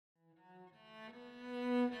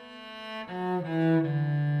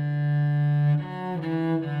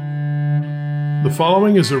The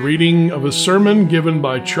following is a reading of a sermon given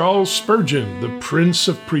by Charles Spurgeon, the Prince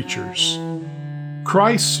of Preachers.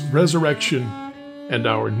 Christ's Resurrection and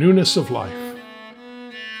Our Newness of Life.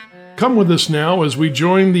 Come with us now as we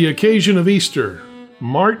join the occasion of Easter,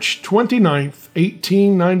 March 29th,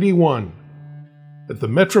 1891, at the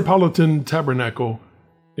Metropolitan Tabernacle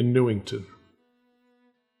in Newington.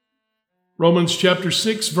 Romans chapter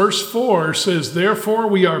 6, verse 4 says, "Therefore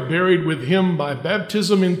we are buried with him by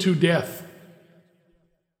baptism into death,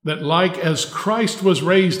 that like as Christ was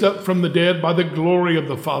raised up from the dead by the glory of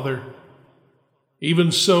the Father,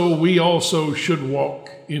 even so we also should walk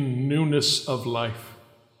in newness of life."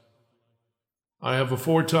 I have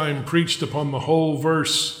aforetime preached upon the whole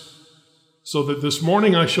verse, so that this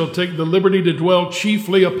morning I shall take the liberty to dwell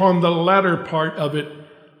chiefly upon the latter part of it.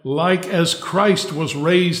 Like as Christ was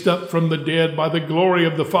raised up from the dead by the glory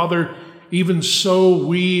of the Father, even so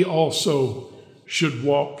we also should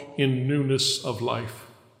walk in newness of life.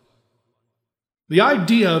 The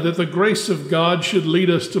idea that the grace of God should lead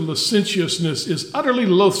us to licentiousness is utterly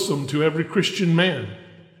loathsome to every Christian man.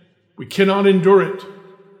 We cannot endure it.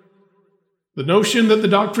 The notion that the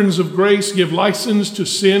doctrines of grace give license to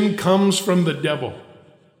sin comes from the devil,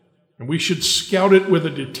 and we should scout it with a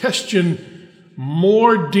detestation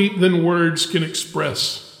more deep than words can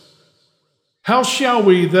express. How shall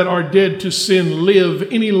we that are dead to sin live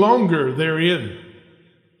any longer therein?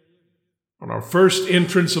 On our first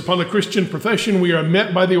entrance upon a Christian profession, we are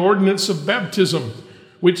met by the ordinance of baptism,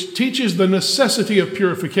 which teaches the necessity of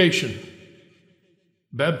purification.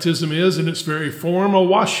 Baptism is, in its very form, a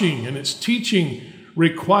washing, and its teaching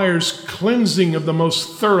requires cleansing of the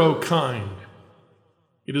most thorough kind.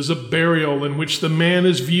 It is a burial in which the man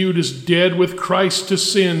is viewed as dead with Christ to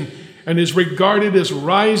sin and is regarded as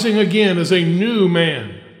rising again as a new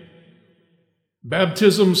man.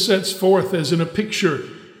 Baptism sets forth, as in a picture,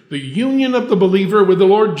 the union of the believer with the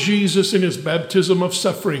Lord Jesus in his baptism of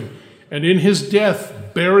suffering and in his death,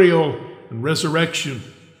 burial, and resurrection.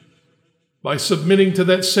 By submitting to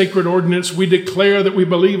that sacred ordinance, we declare that we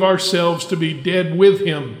believe ourselves to be dead with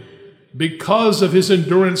him because of his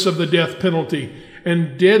endurance of the death penalty,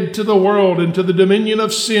 and dead to the world and to the dominion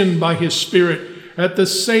of sin by his Spirit. At the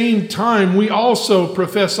same time, we also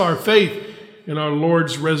profess our faith in our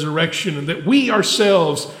Lord's resurrection, and that we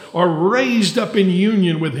ourselves are raised up in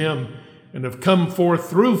union with him and have come forth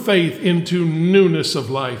through faith into newness of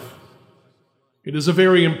life. It is a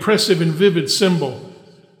very impressive and vivid symbol,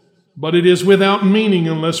 but it is without meaning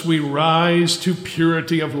unless we rise to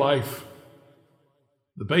purity of life.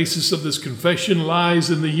 The basis of this confession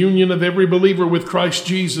lies in the union of every believer with Christ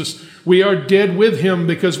Jesus. We are dead with him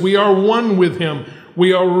because we are one with him.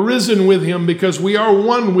 We are risen with him because we are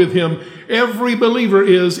one with him. Every believer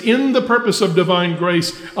is, in the purpose of divine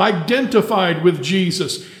grace, identified with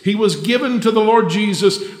Jesus. He was given to the Lord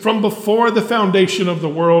Jesus from before the foundation of the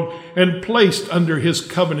world and placed under his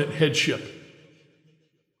covenant headship.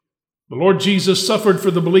 The Lord Jesus suffered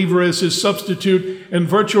for the believer as his substitute, and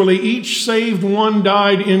virtually each saved one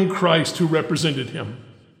died in Christ who represented him.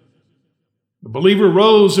 The believer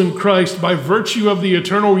rose in Christ by virtue of the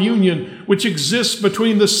eternal union which exists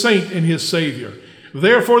between the saint and his Savior.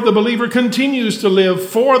 Therefore, the believer continues to live,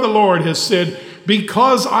 for the Lord has said,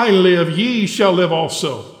 "Because I live, ye shall live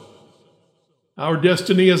also." Our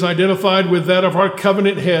destiny is identified with that of our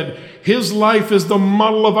covenant head. His life is the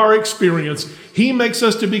model of our experience. He makes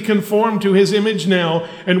us to be conformed to his image now,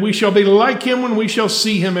 and we shall be like him when we shall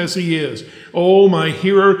see him as he is. Oh, my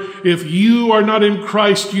hearer, if you are not in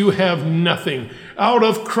Christ, you have nothing. Out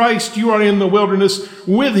of Christ, you are in the wilderness.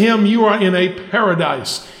 With him, you are in a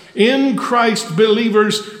paradise. In Christ,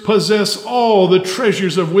 believers possess all the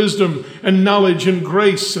treasures of wisdom and knowledge and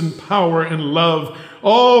grace and power and love.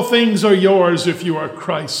 All things are yours if you are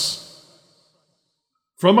Christ's.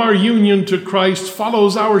 From our union to Christ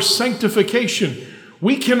follows our sanctification.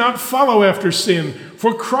 We cannot follow after sin,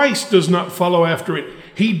 for Christ does not follow after it.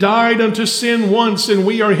 He died unto sin once, and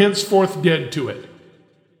we are henceforth dead to it.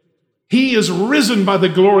 He is risen by the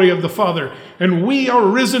glory of the Father, and we are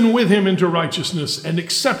risen with him into righteousness and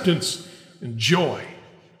acceptance and joy.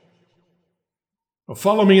 Now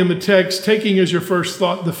follow me in the text, taking as your first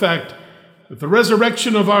thought the fact that the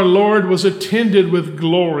resurrection of our Lord was attended with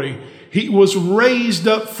glory. He was raised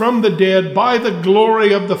up from the dead by the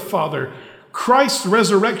glory of the Father. Christ's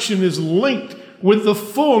resurrection is linked with the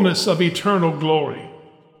fullness of eternal glory.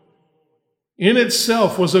 In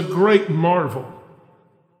itself was a great marvel.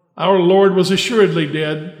 Our Lord was assuredly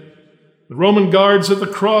dead. The Roman guards at the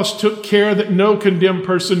cross took care that no condemned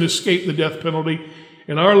person escaped the death penalty.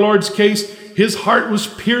 In our Lord's case, his heart was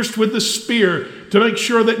pierced with the spear to make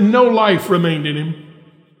sure that no life remained in him.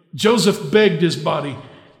 Joseph begged his body.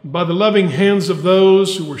 By the loving hands of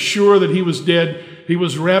those who were sure that he was dead, he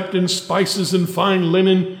was wrapped in spices and fine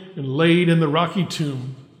linen and laid in the rocky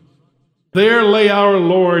tomb. There lay our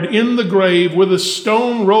Lord in the grave with a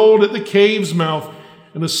stone rolled at the cave's mouth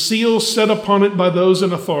and a seal set upon it by those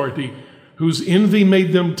in authority, whose envy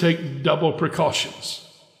made them take double precautions.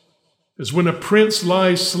 As when a prince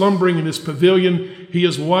lies slumbering in his pavilion, he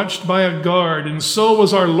is watched by a guard, and so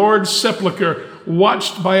was our Lord's sepulchre,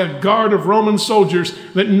 watched by a guard of Roman soldiers,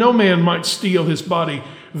 that no man might steal his body.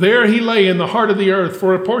 There he lay in the heart of the earth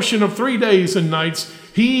for a portion of 3 days and nights.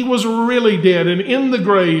 He was really dead, and in the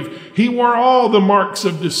grave he wore all the marks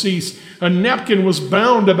of decease. A napkin was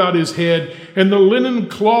bound about his head, and the linen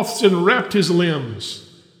cloths enwrapped his limbs.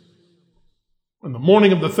 On the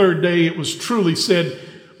morning of the 3rd day it was truly said,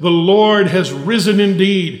 "The Lord has risen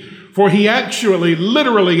indeed," for he actually,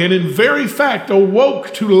 literally, and in very fact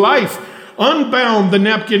awoke to life, unbound the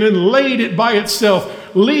napkin and laid it by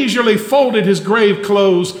itself, leisurely folded his grave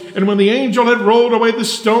clothes, and when the angel had rolled away the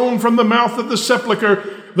stone from the mouth of the sepulchre,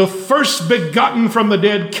 the first begotten from the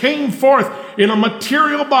dead came forth in a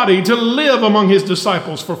material body to live among his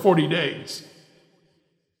disciples for 40 days.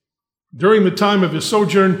 During the time of his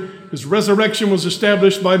sojourn, his resurrection was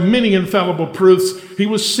established by many infallible proofs. He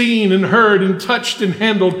was seen and heard and touched and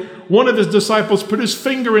handled. One of his disciples put his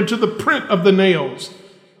finger into the print of the nails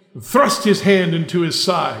and thrust his hand into his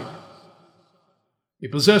side. He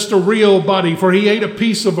possessed a real body, for he ate a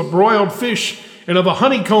piece of a broiled fish and of a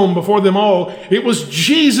honeycomb before them all. It was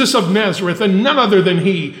Jesus of Nazareth, and none other than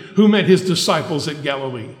he, who met his disciples at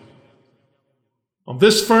Galilee. On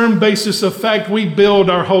this firm basis of fact, we build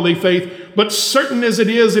our holy faith, but certain as it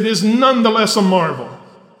is nonetheless a marvel.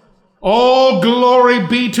 All glory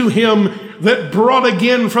be to him that brought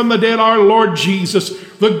again from the dead our Lord Jesus,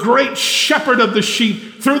 the great shepherd of the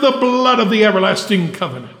sheep, through the blood of the everlasting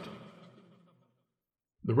covenant.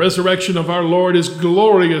 The resurrection of our Lord is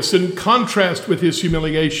glorious in contrast with his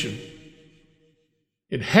humiliation.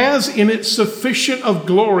 It has in it sufficient of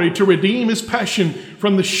glory to redeem his passion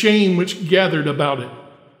from the shame which gathered about it.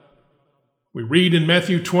 We read in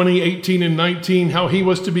Matthew 20:18 and 19 how he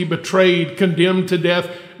was to be betrayed, condemned to death,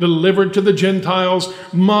 delivered to the Gentiles,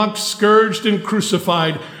 mocked, scourged, and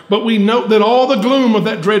crucified. But we note that all the gloom of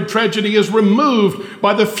that dread tragedy is removed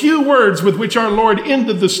by the few words with which our Lord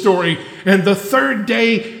ended the story. "And the 3rd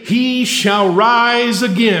day he shall rise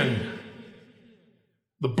again."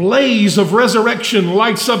 The blaze of resurrection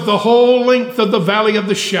lights up the whole length of the valley of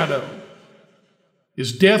the shadow.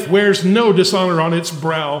 His death wears no dishonor on its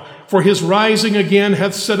brow, for his rising again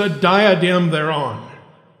hath set a diadem thereon.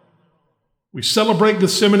 We celebrate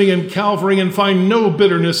Gethsemane and Calvary and find no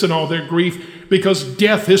bitterness in all their grief, because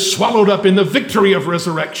death is swallowed up in the victory of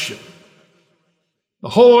resurrection. The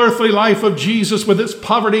whole earthly life of Jesus, with its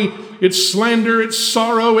poverty, its slander, its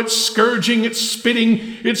sorrow, its scourging, its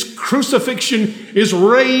spitting, its crucifixion, is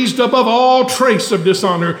raised above all trace of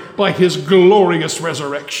dishonor by his glorious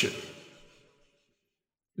resurrection.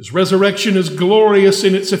 His resurrection is glorious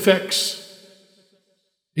in its effects.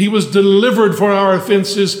 He was delivered for our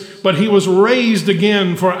offenses, but he was raised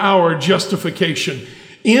again for our justification.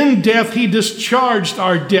 In death, he discharged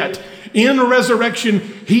our debt. In resurrection,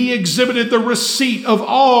 he exhibited the receipt of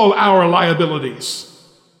all our liabilities.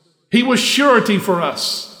 He was surety for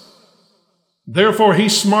us. Therefore, he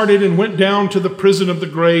smarted and went down to the prison of the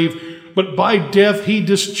grave, but by death he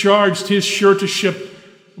discharged his suretyship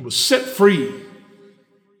and was set free.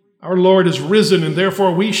 Our Lord is risen, and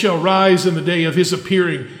therefore we shall rise in the day of his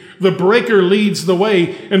appearing. The breaker leads the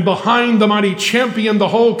way, and behind the mighty champion, the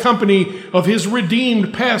whole company of his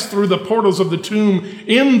redeemed pass through the portals of the tomb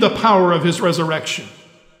in the power of his resurrection.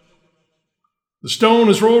 The stone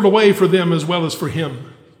is rolled away for them as well as for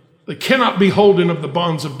him. They cannot be holden of the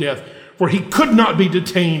bonds of death, for he could not be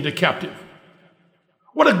detained a captive.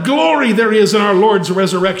 What a glory there is in our Lord's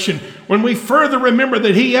resurrection when we further remember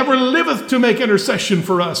that he ever liveth to make intercession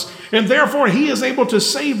for us, and therefore he is able to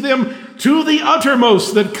save them to the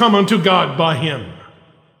uttermost that come unto God by him.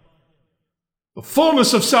 The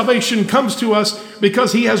fullness of salvation comes to us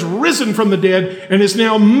because he has risen from the dead and is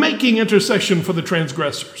now making intercession for the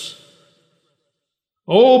transgressors.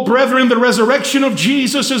 Oh, brethren, the resurrection of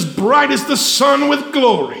Jesus is bright as the sun with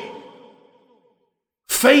glory.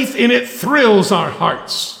 Faith in it thrills our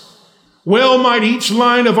hearts. Well might each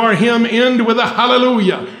line of our hymn end with a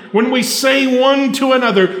hallelujah. When we say one to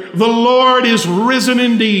another, "The Lord is risen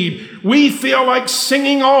indeed," we feel like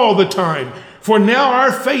singing all the time. For now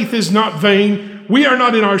our faith is not vain. We are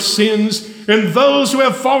not in our sins, and those who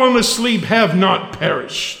have fallen asleep have not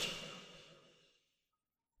perished.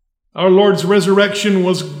 Our Lord's resurrection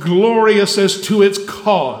was glorious as to its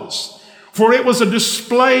cause, for it was a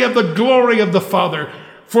display of the glory of the Father.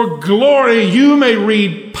 For glory, you may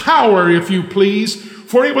read power, if you please,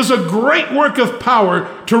 for it was a great work of power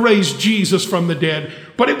to raise Jesus from the dead.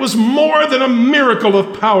 But it was more than a miracle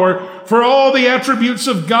of power, for all the attributes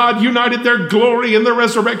of God united their glory in the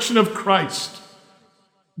resurrection of Christ.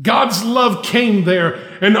 God's love came there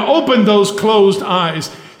and opened those closed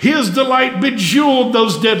eyes. His delight bejeweled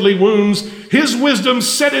those deadly wounds. His wisdom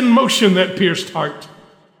set in motion that pierced heart.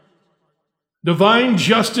 Divine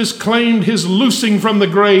justice claimed his loosing from the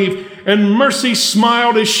grave, and mercy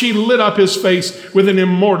smiled as she lit up his face with an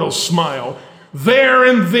immortal smile. There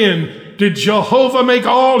and then did Jehovah make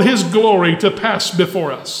all his glory to pass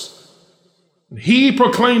before us. And he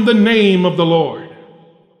proclaimed the name of the Lord.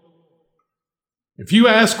 If you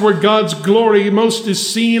ask where God's glory most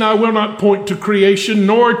is seen, I will not point to creation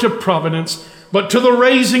nor to providence, but to the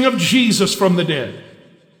raising of Jesus from the dead.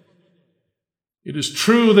 It is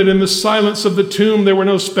true that in the silence of the tomb there were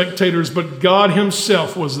no spectators, but God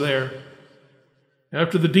himself was there.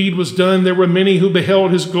 After the deed was done, there were many who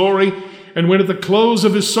beheld his glory, and when at the close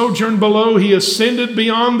of his sojourn below he ascended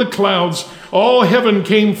beyond the clouds, all heaven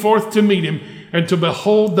came forth to meet him and to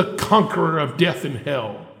behold the conqueror of death and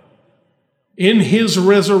hell. In his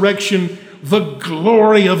resurrection, the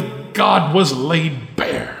glory of God was laid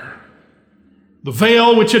bare. The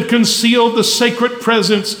veil which had concealed the sacred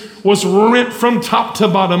presence was rent from top to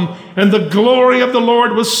bottom, and the glory of the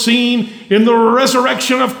Lord was seen in the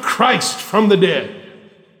resurrection of Christ from the dead.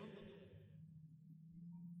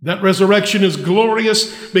 That resurrection is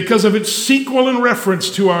glorious because of its sequel in reference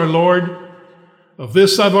to our Lord. Of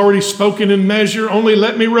this I've already spoken in measure, only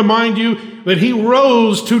let me remind you that he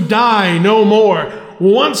rose to die no more.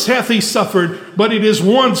 Once hath he suffered, but it is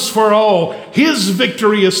once for all. His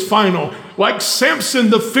victory is final. Like Samson,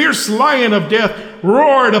 the fierce lion of death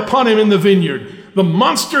roared upon him in the vineyard. The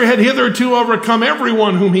monster had hitherto overcome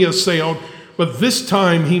everyone whom he assailed, but this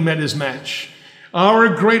time he met his match. Our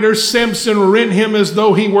greater Samson rent him as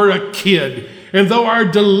though he were a kid, and though our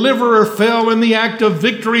deliverer fell in the act of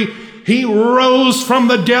victory, he rose from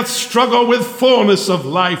the death struggle with fullness of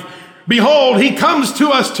life. Behold, he comes to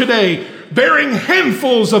us today, bearing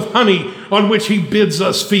handfuls of honey on which he bids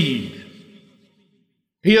us feed.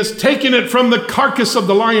 He has taken it from the carcass of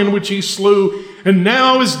the lion which he slew, and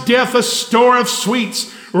now is death a store of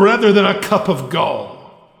sweets rather than a cup of gall.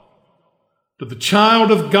 To the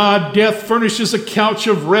child of God, death furnishes a couch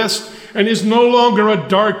of rest and is no longer a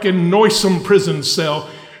dark and noisome prison cell.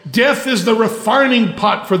 Death is the refining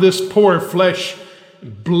pot for this poor flesh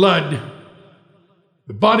and blood.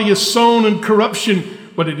 The body is sown in corruption,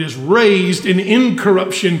 but it is raised in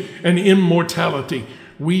incorruption and immortality.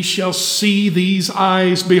 We shall see these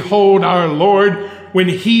eyes behold our Lord when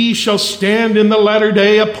he shall stand in the latter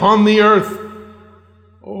day upon the earth.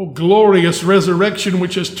 O glorious resurrection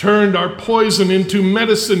which has turned our poison into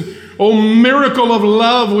medicine. O miracle of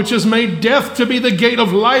love which has made death to be the gate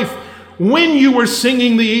of life. When you were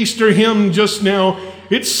singing the Easter hymn just now,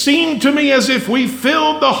 it seemed to me as if we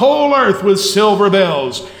filled the whole earth with silver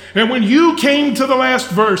bells. And when you came to the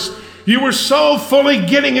last verse, you were so fully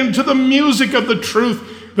getting into the music of the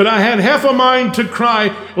truth that I had half a mind to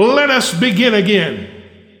cry, let us begin again.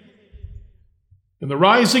 And the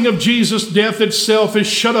rising of Jesus, death itself is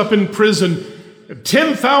shut up in prison.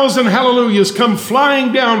 10,000 hallelujahs come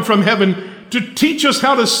flying down from heaven to teach us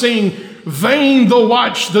how to sing. Vain the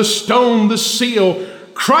watch, the stone, the seal.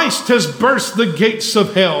 Christ has burst the gates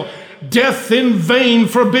of hell. Death in vain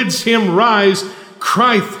forbids him rise.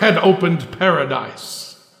 Christ had opened paradise.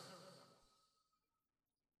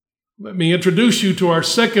 Let me introduce you to our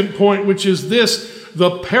second point, which is this.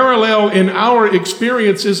 The parallel in our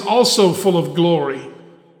experience is also full of glory.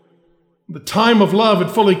 The time of love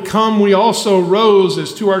had fully come. We also rose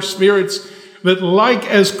as to our spirits that like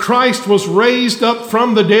as Christ was raised up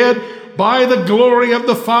from the dead by the glory of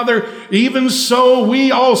the Father, even so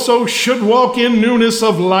we also should walk in newness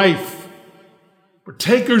of life.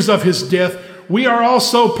 Partakers of his death, we are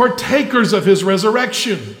also partakers of his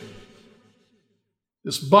resurrection.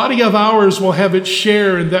 This body of ours will have its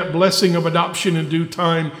share in that blessing of adoption in due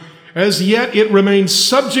time. As yet it remains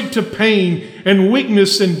subject to pain and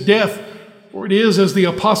weakness and death. For it is, as the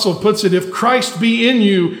apostle puts it, if Christ be in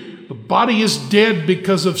you, the body is dead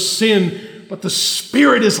because of sin, but the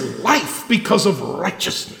spirit is life because of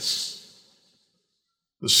righteousness.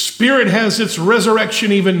 The spirit has its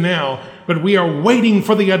resurrection even now, but we are waiting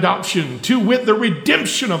for the adoption, to wit, the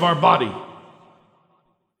redemption of our body.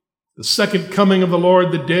 The second coming of the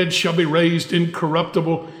Lord, the dead shall be raised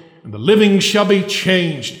incorruptible, and the living shall be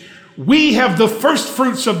changed. We have the first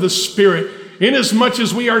fruits of the Spirit, inasmuch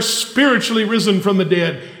as we are spiritually risen from the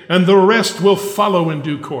dead, and the rest will follow in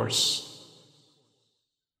due course.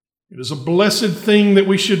 It is a blessed thing that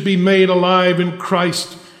we should be made alive in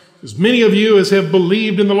Christ. As many of you as have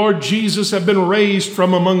believed in the Lord Jesus have been raised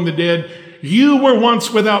from among the dead. You were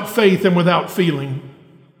once without faith and without feeling.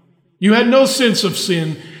 You had no sense of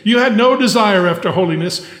sin. You had no desire after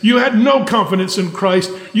holiness. You had no confidence in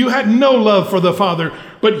Christ. You had no love for the Father.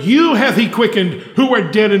 But you hath he quickened, who were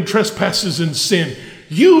dead in trespasses and sin.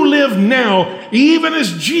 You live now, even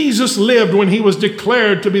as Jesus lived when he was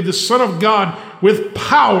declared to be the Son of God with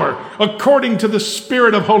power, according to the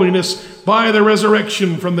Spirit of holiness, by the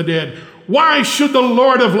resurrection from the dead. Why should the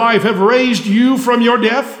Lord of life have raised you from your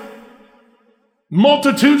death?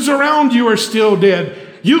 Multitudes around you are still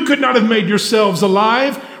dead. You could not have made yourselves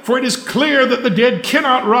alive, for it is clear that the dead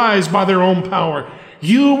cannot rise by their own power.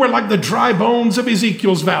 You were like the dry bones of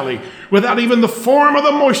Ezekiel's valley, without even the form or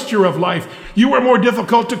the moisture of life. You were more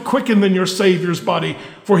difficult to quicken than your Savior's body,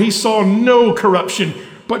 for he saw no corruption,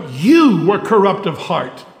 but you were corrupt of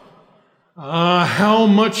heart. Ah, how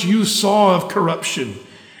much you saw of corruption!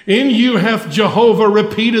 In you hath Jehovah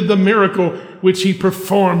repeated the miracle which he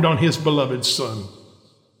performed on his beloved Son.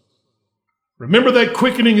 Remember that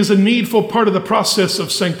quickening is a needful part of the process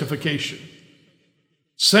of sanctification.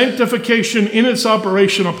 Sanctification in its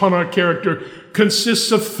operation upon our character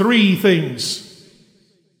consists of three things.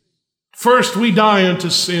 First, we die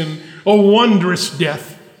unto sin, a wondrous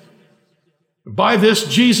death. By this,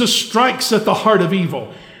 Jesus strikes at the heart of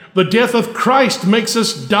evil. The death of Christ makes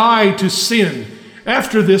us die to sin.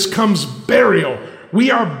 After this comes burial.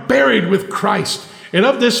 We are buried with Christ. And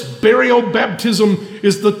of this burial, baptism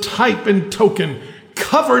is the type and token,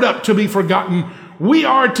 covered up to be forgotten. We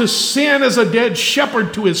are to sin as a dead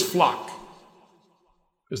shepherd to his flock.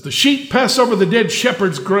 As the sheep pass over the dead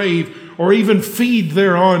shepherd's grave, or even feed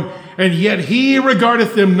thereon, and yet he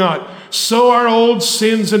regardeth them not, so our old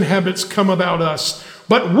sins and habits come about us.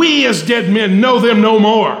 But we as dead men know them no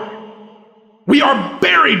more. We are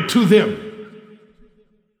buried to them.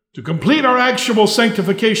 To complete our actual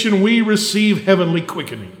sanctification, we receive heavenly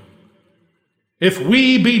quickening. If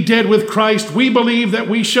we be dead with Christ, we believe that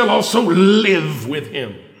we shall also live with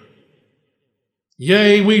him.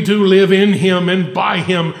 Yea, we do live in him and by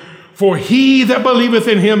him, for he that believeth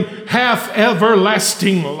in him hath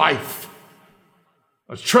everlasting life.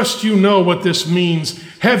 I trust you know what this means.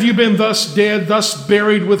 Have you been thus dead, thus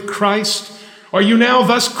buried with Christ? Are you now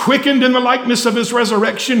thus quickened in the likeness of his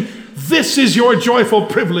resurrection? This is your joyful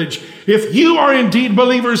privilege, if you are indeed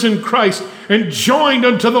believers in Christ and joined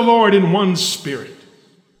unto the Lord in one spirit.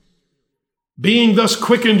 Being thus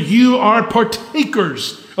quickened, you are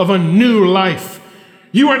partakers of a new life.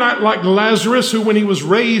 You are not like Lazarus, who when he was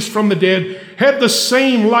raised from the dead, had the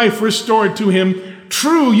same life restored to him.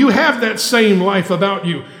 True, you have that same life about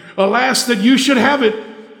you. Alas, that you should have it,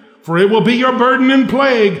 for it will be your burden and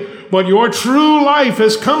plague. But your true life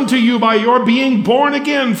has come to you by your being born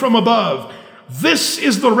again from above. This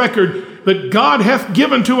is the record, that God hath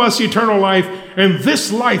given to us eternal life, and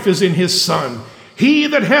this life is in his Son. He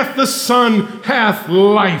that hath the Son hath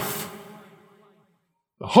life.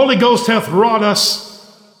 The Holy Ghost hath wrought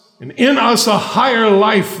us, and in us a higher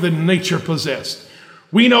life than nature possessed.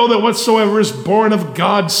 We know that whatsoever is born of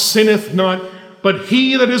God sinneth not, but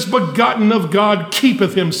he that is begotten of God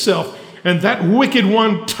keepeth himself, and that wicked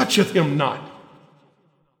one toucheth him not.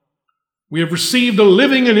 We have received a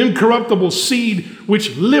living and incorruptible seed,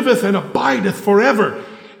 which liveth and abideth forever.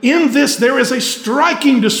 In this there is a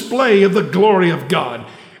striking display of the glory of God.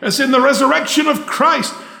 As in the resurrection of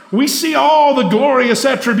Christ, we see all the glorious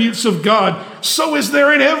attributes of God. So is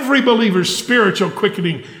there in every believer's spiritual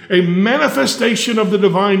quickening a manifestation of the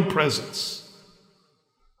divine presence.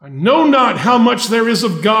 I know not how much there is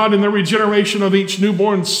of God in the regeneration of each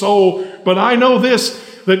newborn soul, but I know this,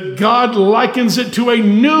 that God likens it to a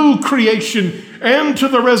new creation and to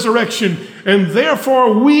the resurrection, and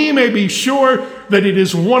therefore we may be sure that it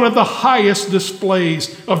is one of the highest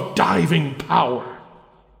displays of diving power.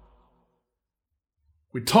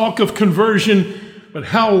 We talk of conversion, but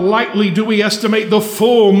how lightly do we estimate the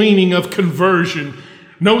full meaning of conversion?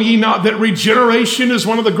 Know ye not that regeneration is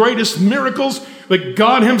one of the greatest miracles that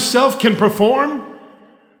God himself can perform?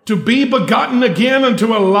 To be begotten again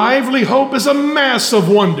unto a lively hope is a mass of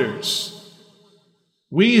wonders.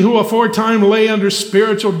 We who aforetime lay under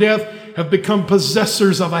spiritual death have become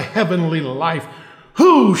possessors of a heavenly life.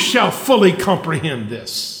 Who shall fully comprehend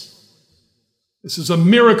this? This is a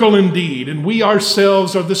miracle indeed, and we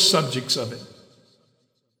ourselves are the subjects of it.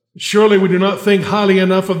 Surely we do not think highly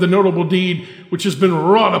enough of the notable deed which has been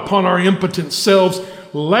wrought upon our impotent selves.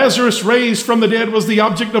 Lazarus raised from the dead was the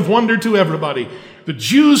object of wonder to everybody. The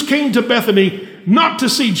Jews came to Bethany not to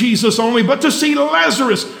see Jesus only, but to see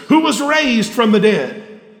Lazarus, who was raised from the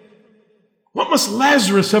dead. What must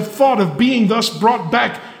Lazarus have thought of being thus brought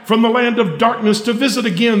back from the land of darkness to visit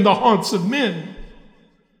again the haunts of men?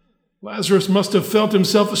 Lazarus must have felt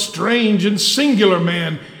himself a strange and singular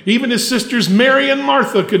man. Even his sisters Mary and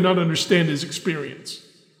Martha could not understand his experience.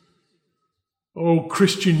 Oh,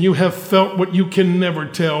 Christian, you have felt what you can never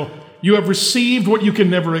tell. You have received what you can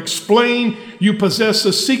never explain. You possess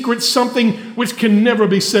a secret, something which can never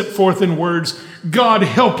be set forth in words. God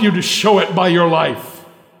help you to show it by your life.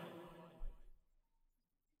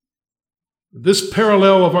 This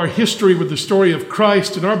parallel of our history with the story of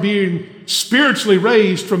Christ and our being spiritually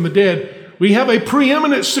raised from the dead, we have a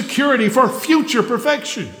preeminent security for future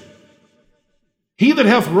perfection. He that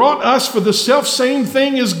hath wrought us for the selfsame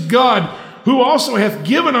thing is God, who also hath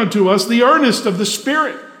given unto us the earnest of the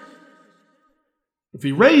Spirit. If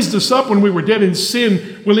he raised us up when we were dead in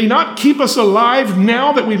sin, will he not keep us alive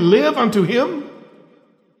now that we live unto him?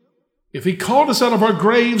 If he called us out of our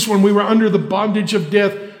graves when we were under the bondage of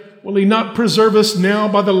death, will he not preserve us now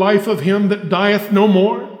by the life of him that dieth no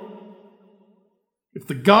more? If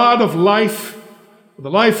the God of life, the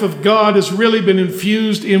life of God has really been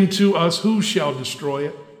infused into us, who shall destroy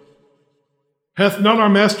it? Hath not our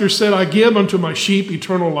Master said, I give unto my sheep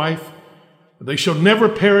eternal life, and they shall never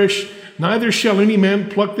perish, neither shall any man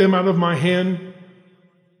pluck them out of my hand?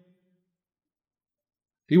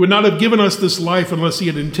 He would not have given us this life unless he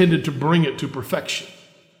had intended to bring it to perfection.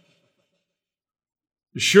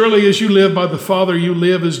 Surely as you live by the Father, you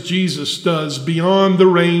live as Jesus does, beyond the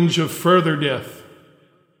range of further death.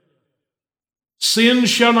 Sin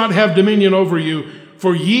shall not have dominion over you,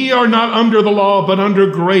 for ye are not under the law, but under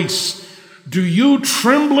grace. Do you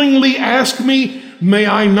tremblingly ask me, may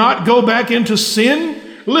I not go back into sin?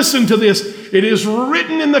 Listen to this. It is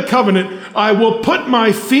written in the covenant, I will put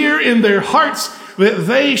my fear in their hearts, that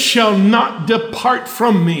they shall not depart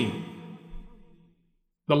from me.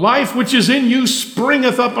 The life which is in you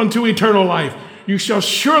springeth up unto eternal life. You shall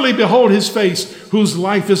surely behold his face, whose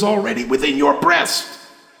life is already within your breast.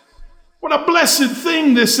 What a blessed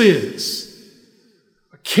thing this is.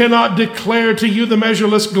 I cannot declare to you the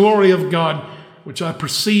measureless glory of God, which I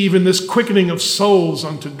perceive in this quickening of souls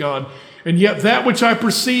unto God. And yet that which I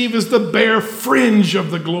perceive is the bare fringe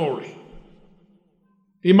of the glory.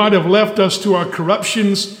 He might have left us to our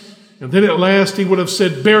corruptions, and then at last he would have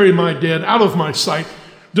said, bury my dead out of my sight.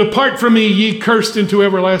 Depart from me, ye cursed, into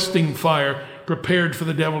everlasting fire, prepared for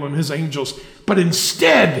the devil and his angels. But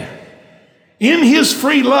instead, in his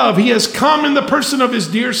free love, he has come in the person of his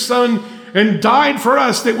dear Son and died for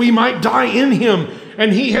us that we might die in him.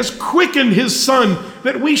 And he has quickened his Son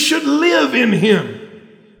that we should live in him.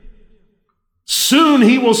 Soon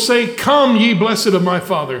he will say, come, ye blessed of my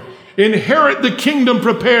Father, inherit the kingdom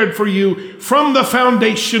prepared for you from the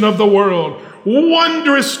foundation of the world.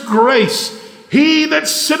 Wondrous grace! He that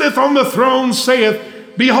sitteth on the throne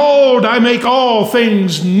saith, behold, I make all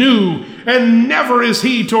things new, and never is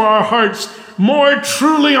he to our hearts more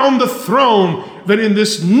truly on the throne than in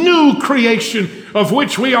this new creation of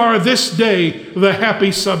which we are this day the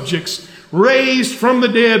happy subjects. Raised from the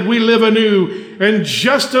dead, we live anew, and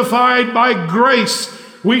justified by grace,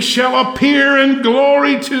 we shall appear in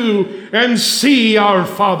glory too, and see our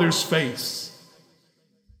Father's face.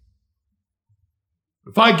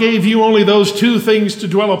 If I gave you only those two things to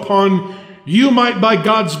dwell upon, you might by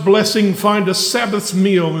God's blessing find a Sabbath's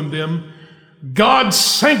meal in them. God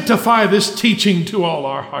sanctify this teaching to all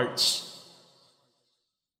our hearts.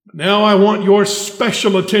 Now I want your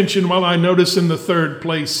special attention while I notice in the third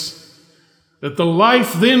place that the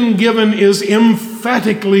life then given is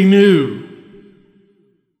emphatically new.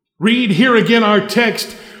 Read here again our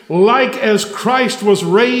text, like as Christ was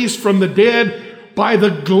raised from the dead by the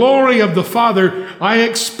glory of the Father, I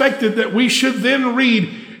expected that we should then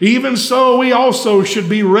read, even so we also should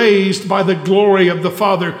be raised by the glory of the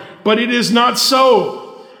Father. But it is not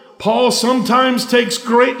so. Paul sometimes takes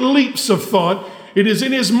great leaps of thought. It is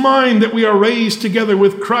in his mind that we are raised together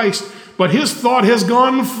with Christ, but his thought has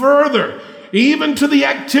gone further, even to the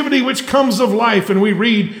activity which comes of life, and we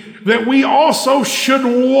read that we also should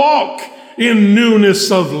walk in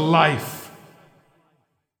newness of life.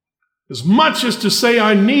 As much as to say,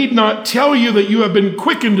 I need not tell you that you have been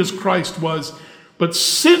quickened as Christ was, but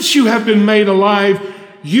since you have been made alive,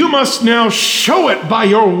 you must now show it by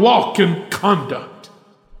your walk and conduct.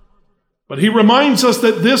 But he reminds us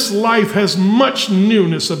that this life has much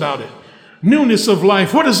newness about it. Newness of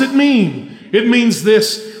life. What does it mean? It means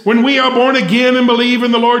this: when we are born again and believe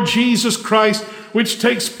in the Lord Jesus Christ, which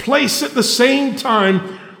takes place at the same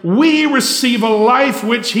time, we receive a life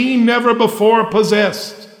which he never before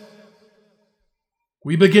possessed.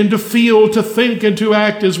 We begin to feel, to think, and to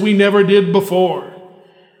act as we never did before.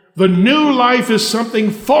 The new life is something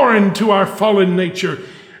foreign to our fallen nature,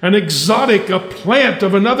 an exotic, a plant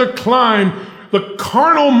of another clime. The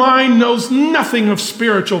carnal mind knows nothing of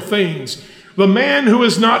spiritual things. The man who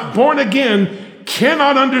is not born again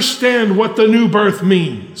cannot understand what the new birth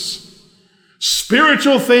means.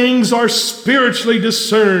 Spiritual things are spiritually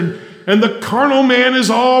discerned, and the carnal man is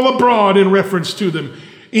all abroad in reference to them.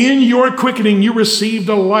 In your quickening, you received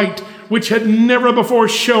a light which had never before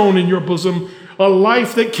shone in your bosom, a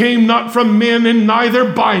life that came not from men and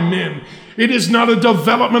neither by men. It is not a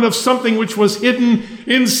development of something which was hidden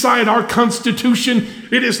inside our constitution.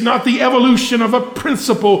 It is not the evolution of a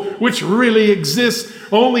principle which really exists,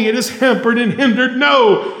 only it is hampered and hindered.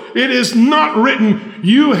 No, it is not written,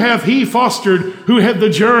 you hath he fostered who had the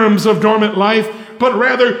germs of dormant life, but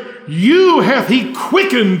rather, you hath he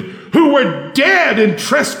quickened who were dead in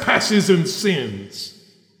trespasses and sins.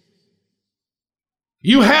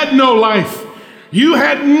 You had no life. You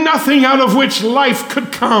had nothing out of which life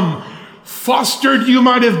could come. Fostered you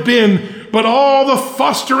might have been, but all the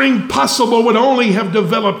fostering possible would only have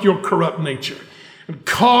developed your corrupt nature and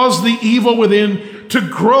caused the evil within to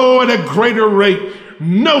grow at a greater rate.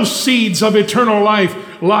 No seeds of eternal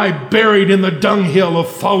life lie buried in the dunghill of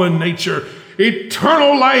fallen nature.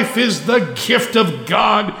 Eternal life is the gift of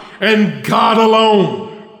God and God alone.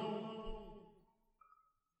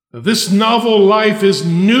 This novel life is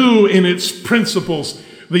new in its principles.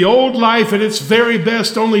 The old life at its very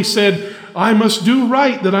best only said, I must do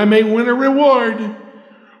right that I may win a reward.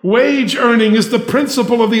 Wage earning is the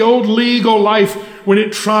principle of the old legal life when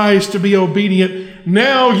it tries to be obedient.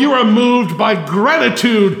 Now you are moved by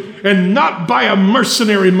gratitude and not by a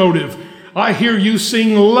mercenary motive. I hear you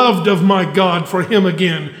sing, loved of my God for him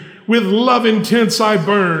again. With love intense I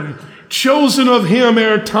burn. Chosen of him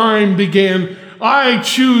ere time began. I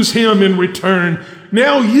choose him in return.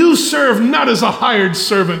 Now you serve not as a hired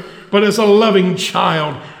servant, but as a loving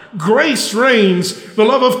child. Grace reigns. The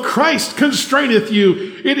love of Christ constraineth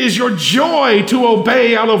you. It is your joy to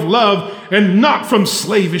obey out of love and not from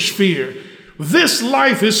slavish fear. This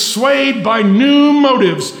life is swayed by new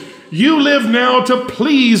motives. You live now to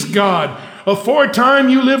please God. Aforetime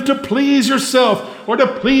you lived to please yourself or to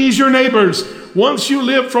please your neighbors. Once you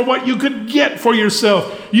lived for what you could get for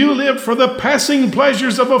yourself. You lived for the passing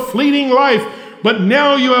pleasures of a fleeting life. But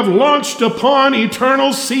now you have launched upon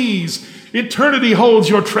eternal seas. Eternity holds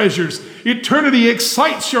your treasures. Eternity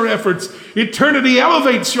excites your efforts. Eternity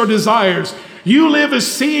elevates your desires. You live as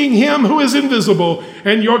seeing him who is invisible,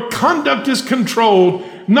 and your conduct is controlled,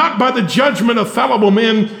 not by the judgment of fallible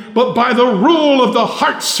men, but by the rule of the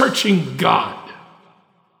heart-searching God.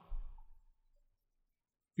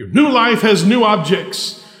 Your new life has new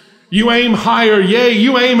objects. You aim higher, yea,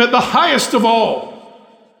 you aim at the highest of all.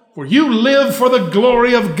 For you live for the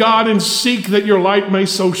glory of God and seek that your light may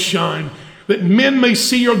so shine, that men may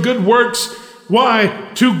see your good works.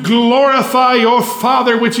 Why? To glorify your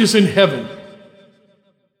Father which is in heaven.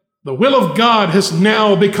 The will of God has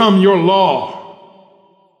now become your law.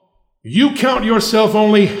 You count yourself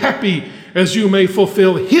only happy as you may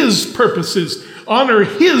fulfill his purposes, honor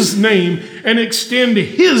his name, and extend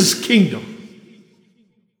his kingdom.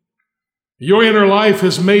 Your inner life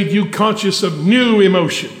has made you conscious of new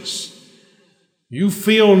emotions. You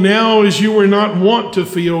feel now as you were not wont to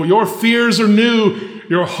feel. Your fears are new.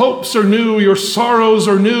 Your hopes are new. Your sorrows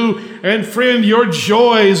are new. And friend, your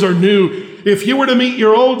joys are new. If you were to meet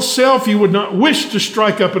your old self, you would not wish to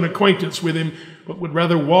strike up an acquaintance with him, but would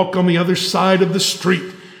rather walk on the other side of the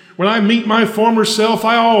street. When I meet my former self,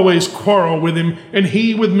 I always quarrel with him, and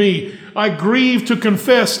he with me. I grieve to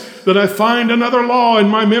confess that I find another law in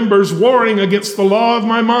my members warring against the law of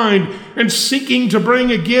my mind and seeking to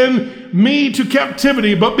bring again me to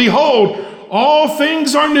captivity. But behold, all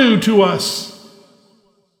things are new to us.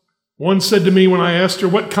 One said to me when I asked her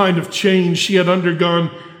what kind of change she had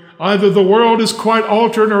undergone, either the world is quite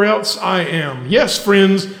altered or else I am. Yes,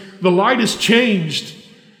 friends, the light is changed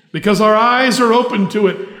because our eyes are open to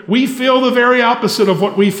it. We feel the very opposite of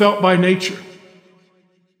what we felt by nature.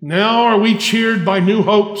 Now are we cheered by new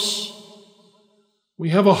hopes. We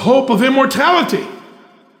have a hope of immortality,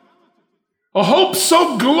 a hope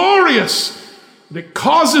so glorious that it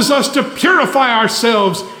causes us to purify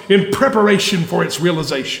ourselves in preparation for its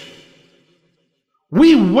realization.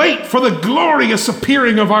 We wait for the glorious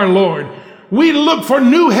appearing of our Lord. We look for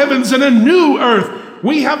new heavens and a new earth.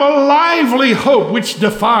 We have a lively hope which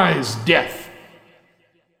defies death.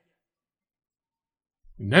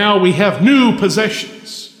 Now we have new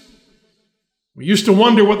possessions. We used to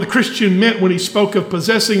wonder what the Christian meant when he spoke of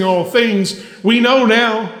possessing all things. We know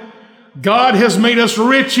now. God has made us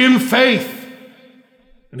rich in faith.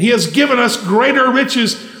 And he has given us greater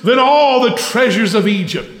riches than all the treasures of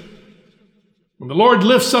Egypt. When the Lord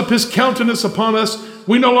lifts up his countenance upon us,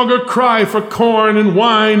 we no longer cry for corn and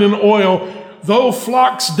wine and oil. Though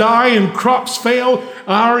flocks die and crops fail,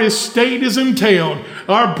 our estate is entailed.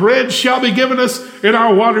 Our bread shall be given us, and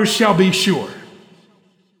our waters shall be sure.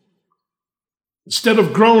 Instead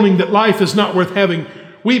of groaning that life is not worth having,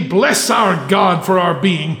 we bless our God for our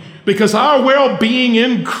being, because our well-being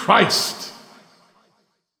in Christ.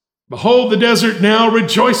 Behold, the desert now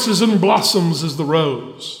rejoices and blossoms as the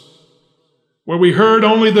rose. Where we heard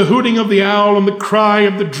only the hooting of the owl and the cry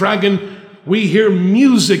of the dragon, we hear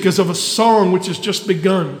music as of a song which has just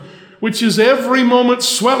begun, which is every moment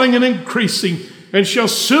swelling and increasing, and shall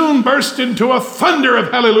soon burst into a thunder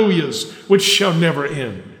of hallelujahs, which shall never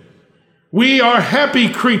end. We are happy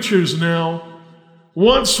creatures now.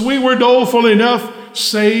 Once we were doleful enough,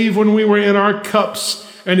 save when we were in our cups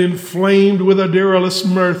and inflamed with a garrulous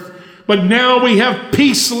mirth. But now we have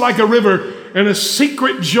peace like a river, and a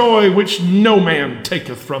secret joy which no man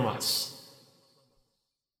taketh from us.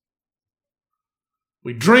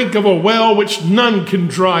 We drink of a well which none can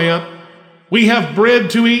dry up. We have bread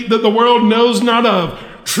to eat that the world knows not of.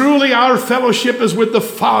 Truly our fellowship is with the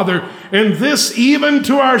Father, and this even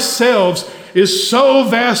to ourselves is so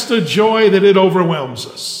vast a joy that it overwhelms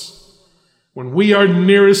us. When we are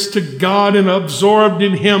nearest to God and absorbed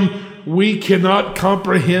in him, we cannot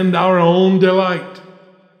comprehend our own delight.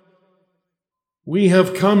 We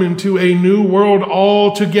have come into a new world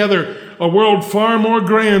altogether, a world far more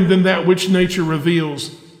grand than that which nature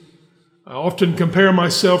reveals. I often compare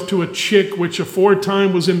myself to a chick which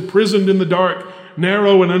aforetime was imprisoned in the dark,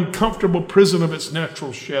 narrow, and uncomfortable prison of its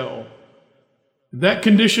natural shell. In that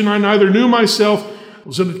condition, I neither knew myself,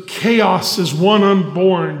 was in a chaos as one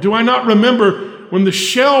unborn. Do I not remember when the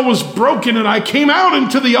shell was broken and I came out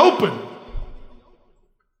into the open?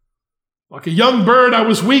 Like a young bird, I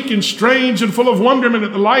was weak and strange and full of wonderment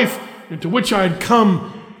at the life into which I had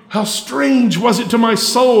come. How strange was it to my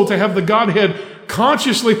soul to have the Godhead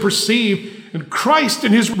consciously perceived and Christ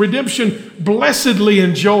and his redemption blessedly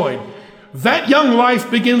enjoyed. That young life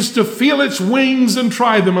begins to feel its wings and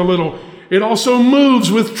try them a little. It also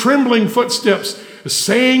moves with trembling footsteps,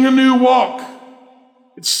 saying a new walk.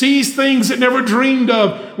 It sees things it never dreamed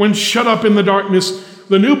of when shut up in the darkness.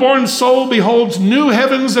 The newborn soul beholds new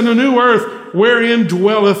heavens and a new earth wherein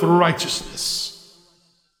dwelleth righteousness.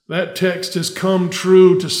 That text has come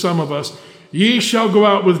true to some of us. Ye shall go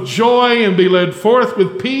out with joy and be led forth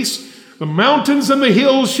with peace. The mountains and the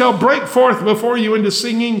hills shall break forth before you into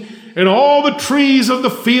singing, and all the trees of the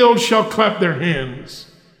field shall clap their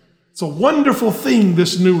hands. It's a wonderful thing,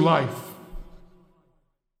 this new life.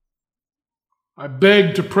 I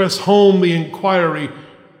beg to press home the inquiry,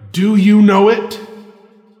 do you know it?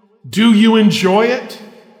 Do you enjoy it?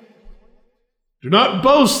 Do not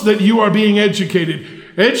boast that you are being educated.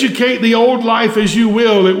 Educate the old life as you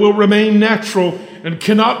will. It will remain natural and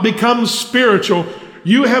cannot become spiritual.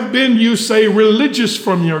 You have been, you say, religious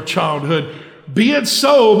from your childhood. Be it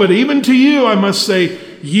so, but even to you I must say,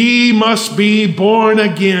 ye must be born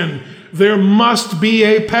again. There must be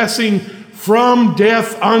a passing from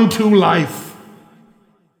death unto life.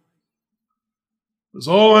 Does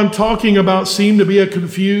all I'm talking about seem to be a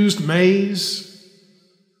confused maze?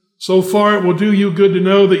 So far, it will do you good to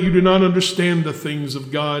know that you do not understand the things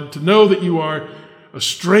of God. To know that you are a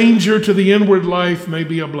stranger to the inward life may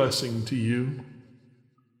be a blessing to you.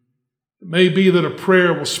 It may be that a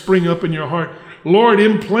prayer will spring up in your heart. Lord,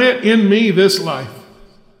 implant in me this life.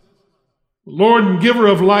 The Lord and giver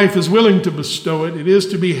of life is willing to bestow it. It is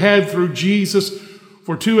to be had through Jesus.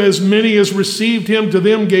 For to as many as received him, to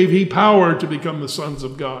them gave he power to become the sons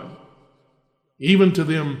of God, even to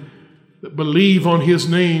them that believe on his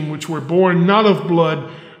name, which were born not of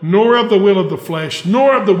blood, nor of the will of the flesh,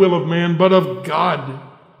 nor of the will of man, but of God.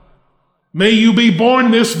 May you be born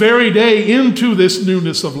this very day into this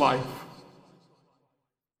newness of life.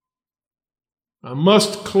 I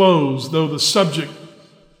must close, though the subject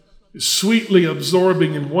is sweetly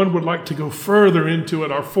absorbing and one would like to go further into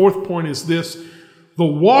it. Our fourth point is this: the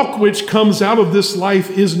walk which comes out of this life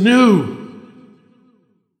is new.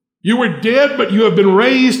 You were dead, but you have been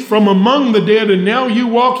raised from among the dead, and now you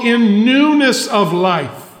walk in newness of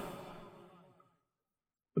life.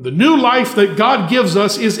 The new life that God gives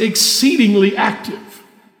us is exceedingly active.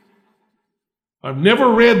 I've never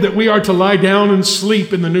read that we are to lie down and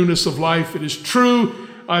sleep in the newness of life. It is true,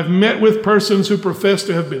 I've met with persons who profess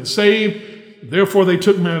to have been saved, Therefore, they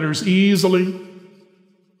took matters easily,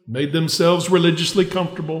 made themselves religiously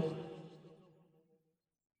comfortable.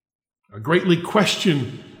 I greatly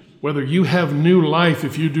question whether you have new life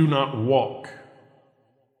if you do not walk.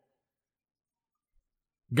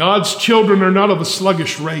 God's children are not of a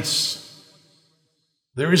sluggish race.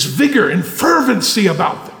 There is vigor and fervency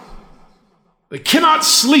about them. They cannot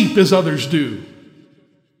sleep as others do.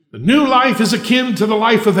 The new life is akin to the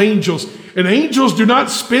life of angels, and angels do not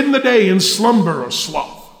spend the day in slumber or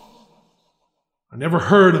sloth. I never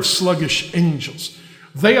heard of sluggish angels.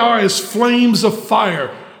 They are as flames of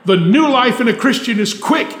fire. The new life in a Christian is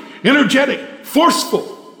quick, energetic,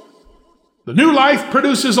 forceful. The new life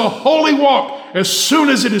produces a holy walk as soon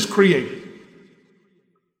as it is created.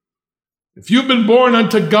 If you've been born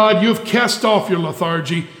unto God, you've cast off your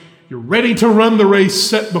lethargy. You're ready to run the race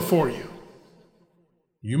set before you.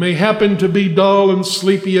 You may happen to be dull and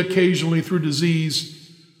sleepy occasionally through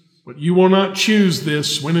disease, but you will not choose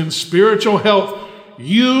this when in spiritual health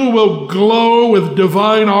you will glow with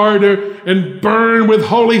divine ardor and burn with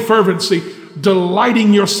holy fervency,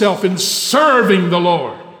 delighting yourself in serving the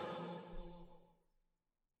Lord.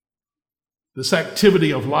 This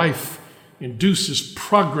activity of life induces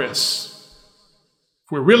progress.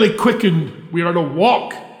 If we're really quickened, we are to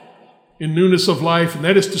walk in newness of life, and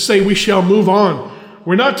that is to say, we shall move on.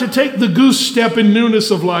 We're not to take the goose step in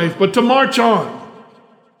newness of life, but to march on,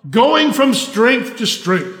 going from strength to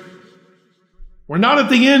strength. We're not at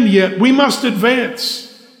the end yet. We must advance.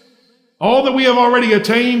 All that we have already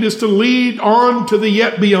attained is to lead on to the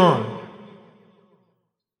yet beyond.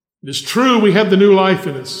 It is true we have the new life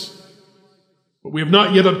in us, but we have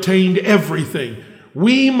not yet obtained everything.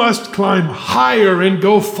 We must climb higher and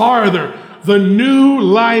go farther. The new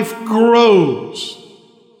life grows.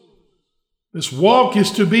 This walk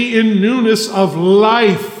is to be in newness of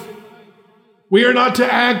life. We are not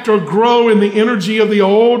to act or grow in the energy of the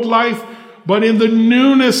old life, but in the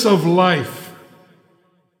newness of life.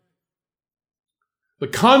 The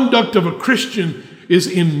conduct of a Christian is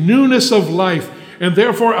in newness of life, and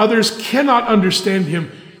therefore others cannot understand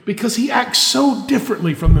him because he acts so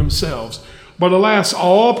differently from themselves. But alas,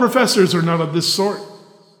 all professors are not of this sort.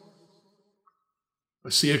 I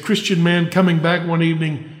see a Christian man coming back one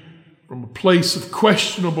evening from a place of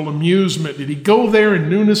questionable amusement. Did he go there in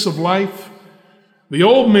newness of life? The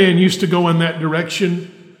old man used to go in that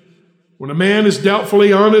direction. When a man is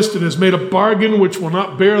doubtfully honest and has made a bargain which will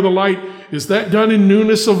not bear the light, is that done in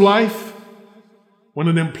newness of life? When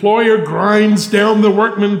an employer grinds down the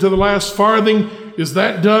workman to the last farthing, is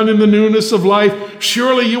that done in the newness of life?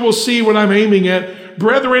 Surely you will see what I'm aiming at.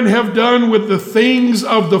 Brethren, have done with the things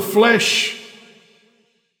of the flesh.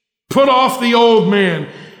 Put off the old man.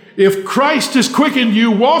 If Christ has quickened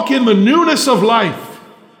you, walk in the newness of life.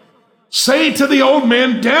 Say to the old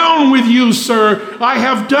man, down with you, sir. I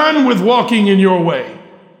have done with walking in your way.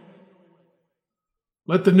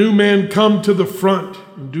 Let the new man come to the front,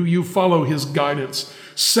 and do you follow his guidance.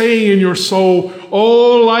 Say in your soul,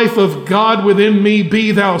 O life of God within me,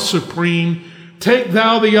 be thou supreme. Take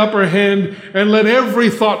thou the upper hand, and let every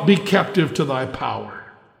thought be captive to thy power.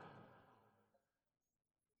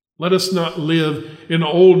 Let us not live in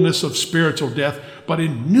oldness of spiritual death, but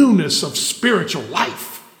in newness of spiritual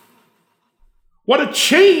life. What a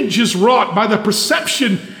change is wrought by the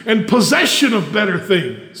perception and possession of better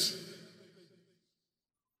things.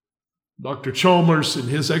 Dr. Chalmers, in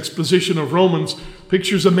his exposition of Romans,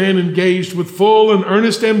 pictures a man engaged with full and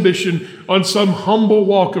earnest ambition on some humble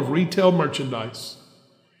walk of retail merchandise.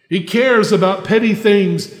 He cares about petty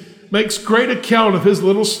things, makes great account of his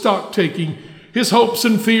little stock taking. His hopes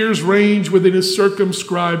and fears range within his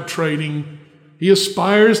circumscribed trading. He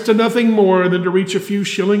aspires to nothing more than to reach a few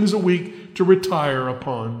shillings a week to retire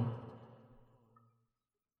upon.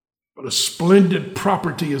 But a splendid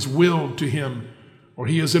property is willed to him, or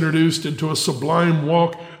he is introduced into a sublime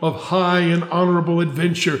walk of high and honorable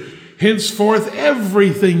adventure. Henceforth,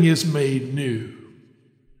 everything is made new.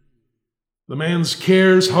 The man's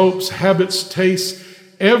cares, hopes, habits, tastes,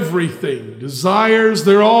 everything, desires,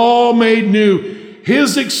 they're all made new.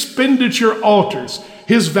 His expenditure alters.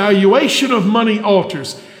 His valuation of money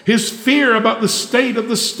alters. His fear about the state of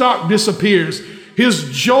the stock disappears. His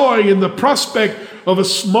joy in the prospect of a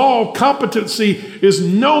small competency is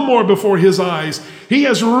no more before his eyes. He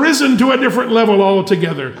has risen to a different level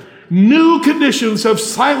altogether. New conditions have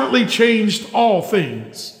silently changed all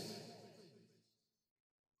things.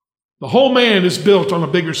 The whole man is built on a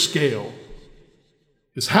bigger scale.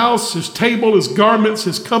 His house, his table, his garments,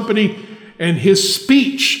 his company, and his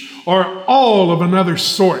speech are all of another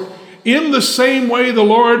sort. In the same way, the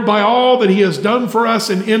Lord, by all that he has done for us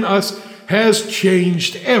and in us, has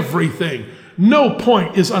changed everything. No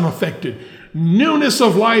point is unaffected. Newness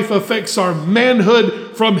of life affects our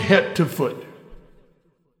manhood from head to foot.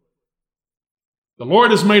 The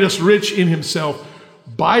Lord has made us rich in himself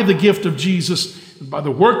by the gift of Jesus and by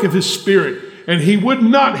the work of his Spirit. And he would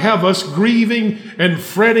not have us grieving and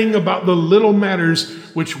fretting about the little matters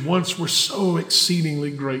which once were so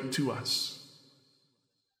exceedingly great to us.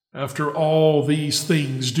 After all these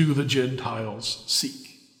things do the Gentiles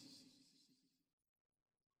seek.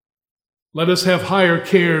 Let us have higher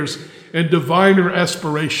cares and diviner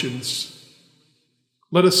aspirations.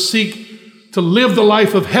 Let us seek to live the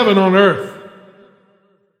life of heaven on earth.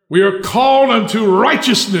 We are called unto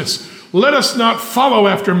righteousness. Let us not follow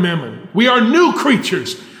after mammon. We are new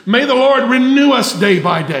creatures. May the Lord renew us day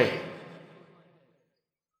by day.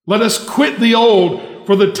 Let us quit the old,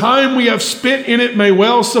 for the time we have spent in it may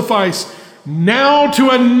well suffice. Now to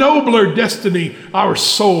a nobler destiny our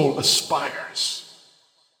soul aspires.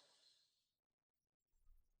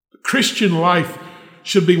 The Christian life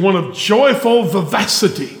should be one of joyful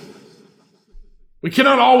vivacity. We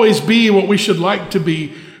cannot always be what we should like to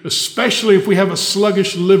be, especially if we have a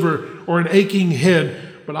sluggish liver or an aching head.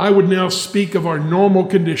 But I would now speak of our normal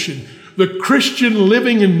condition. The Christian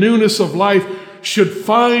living in newness of life should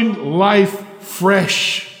find life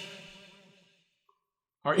fresh.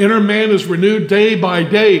 Our inner man is renewed day by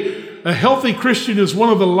day. A healthy Christian is one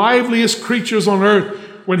of the liveliest creatures on earth.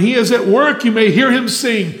 When he is at work, you may hear him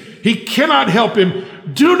sing. He cannot help him.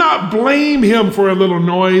 Do not blame him for a little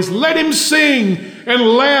noise. Let him sing and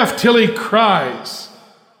laugh till he cries.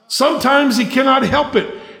 Sometimes he cannot help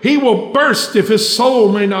it. He will burst if his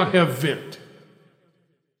soul may not have vent.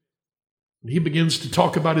 When he begins to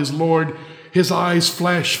talk about his Lord, his eyes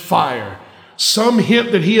flash fire. Some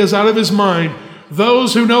hint that he is out of his mind.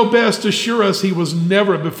 Those who know best assure us he was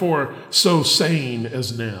never before so sane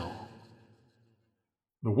as now.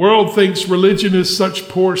 The world thinks religion is such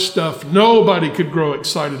poor stuff. Nobody could grow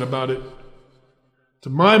excited about it. To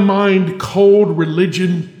my mind, cold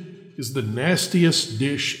religion is the nastiest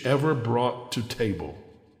dish ever brought to table.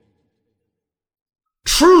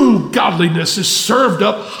 True godliness is served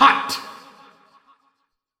up hot.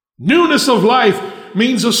 Newness of life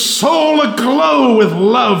means a soul aglow with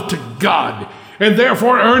love to God, and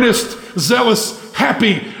therefore earnest, zealous,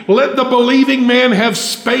 happy. Let the believing man have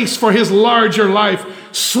space for his larger life,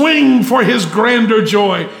 swing for his grander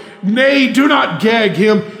joy. Nay, do not gag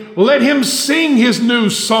him. Let him sing his new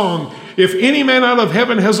song. If any man out of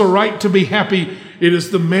heaven has a right to be happy, it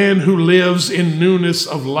is the man who lives in newness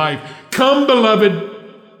of life. Come, beloved,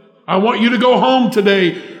 I want you to go home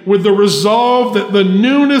today with the resolve that the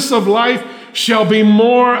newness of life shall be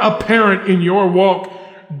more apparent in your walk.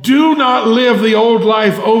 Do not live the old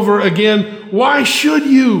life over again. Why should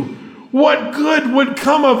you? What good would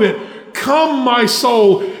come of it? Come, my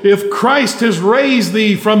soul, if Christ has raised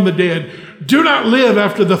thee from the dead. Do not live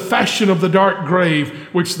after the fashion of the dark grave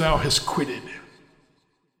which thou hast quitted.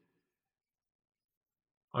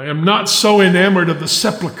 I am not so enamored of the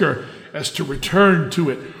sepulchre as to return to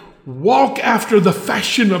it. Walk after the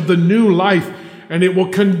fashion of the new life, and it will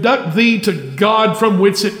conduct thee to God from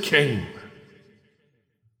whence it came.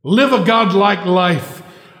 Live a God-like life.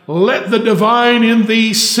 Let the divine in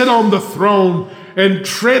thee sit on the throne and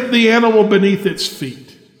tread the animal beneath its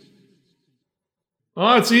feet.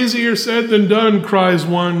 Oh, it's easier said than done, cries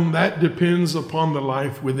one. That depends upon the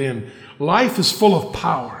life within. Life is full of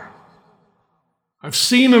power. I've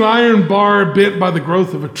seen an iron bar bent by the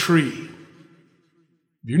growth of a tree.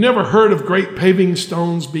 Have you never heard of great paving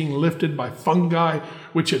stones being lifted by fungi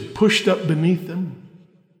which had pushed up beneath them?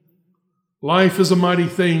 Life is a mighty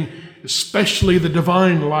thing, especially the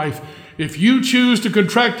divine life. If you choose to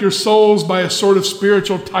contract your souls by a sort of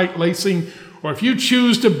spiritual tight-lacing, or if you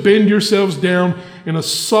choose to bend yourselves down in a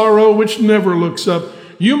sorrow which never looks up,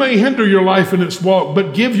 you may hinder your life in its walk,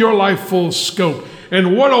 but give your life full scope.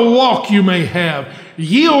 And what a walk you may have.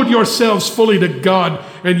 Yield yourselves fully to God,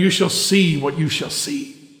 and you shall see what you shall see.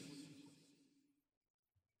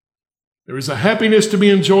 There is a happiness to be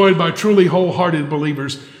enjoyed by truly wholehearted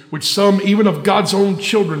believers, which some, even of God's own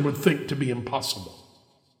children, would think to be impossible.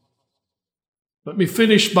 Let me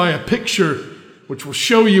finish by a picture which will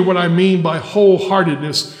show you what I mean by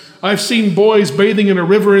wholeheartedness. I've seen boys bathing in a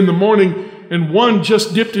river in the morning, and one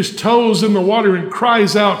just dipped his toes in the water and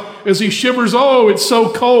cries out as he shivers, "Oh, it's so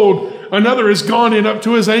cold." Another has gone in up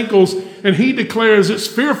to his ankles, and he declares it's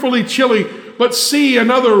fearfully chilly. But see,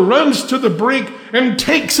 another runs to the brink and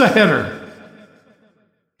takes a header.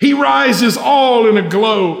 He rises all in a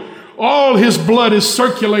glow. All his blood is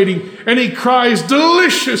circulating, and he cries,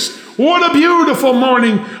 "Delicious! What a beautiful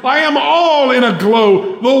morning! I am all in a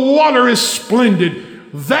glow. The water is splendid.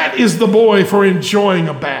 that is the boy for enjoying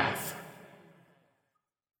a bath.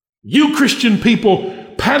 You Christian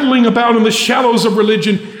people paddling about in the shallows of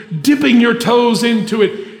religion, dipping your toes into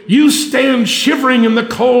it, you stand shivering in the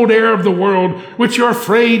cold air of the world, which you're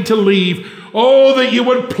afraid to leave. Oh, that you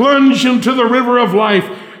would plunge into the river of life,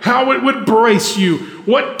 how it would brace you,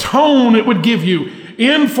 what tone it would give you.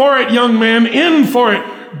 In for it, young man, in for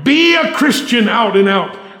it. Be a Christian out and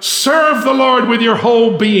out. Serve the Lord with your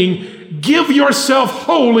whole being. Give yourself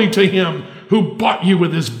wholly to him who bought you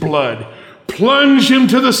with his blood. Plunge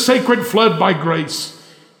into the sacred flood by grace.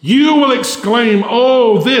 You will exclaim,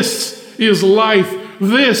 oh, this is life.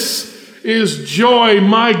 This is joy,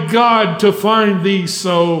 my God, to find thee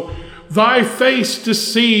so. Thy face to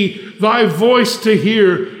see, thy voice to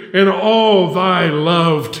hear, and all thy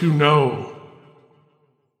love to know.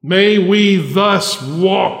 May we thus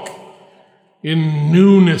walk in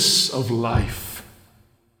newness of life.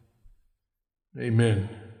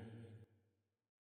 Amen.